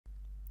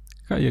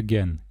Hi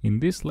again. In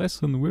this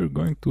lesson we're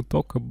going to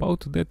talk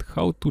about that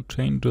how to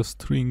change a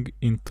string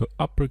into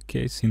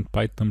uppercase in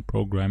Python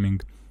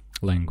programming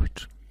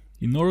language.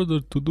 In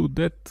order to do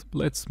that,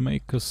 let's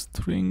make a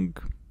string.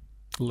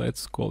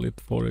 Let's call it,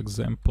 for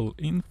example,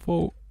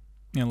 info,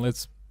 and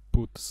let's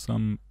put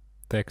some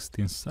text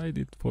inside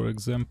it. For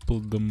example,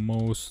 the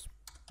most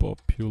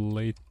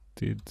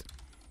populated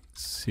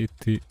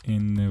city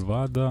in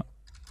Nevada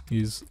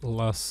is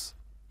Las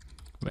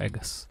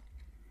Vegas.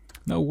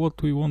 Now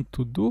what we want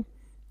to do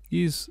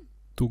is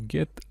to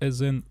get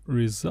as an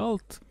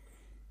result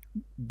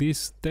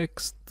this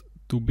text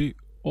to be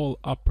all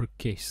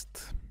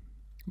uppercased.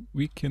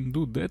 We can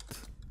do that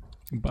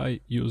by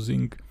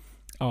using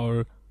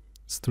our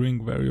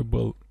string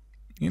variable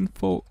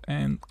info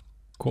and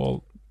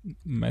call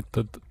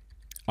method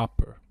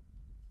upper.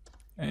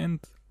 And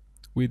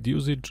with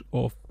usage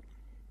of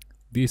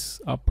this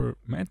upper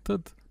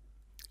method,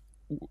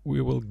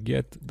 we will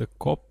get the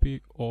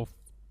copy of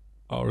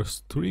our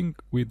string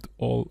with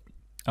all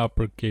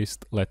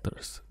uppercased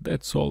letters.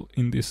 That's all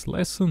in this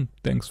lesson.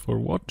 Thanks for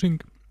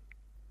watching.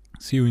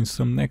 See you in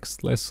some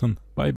next lesson. Bye.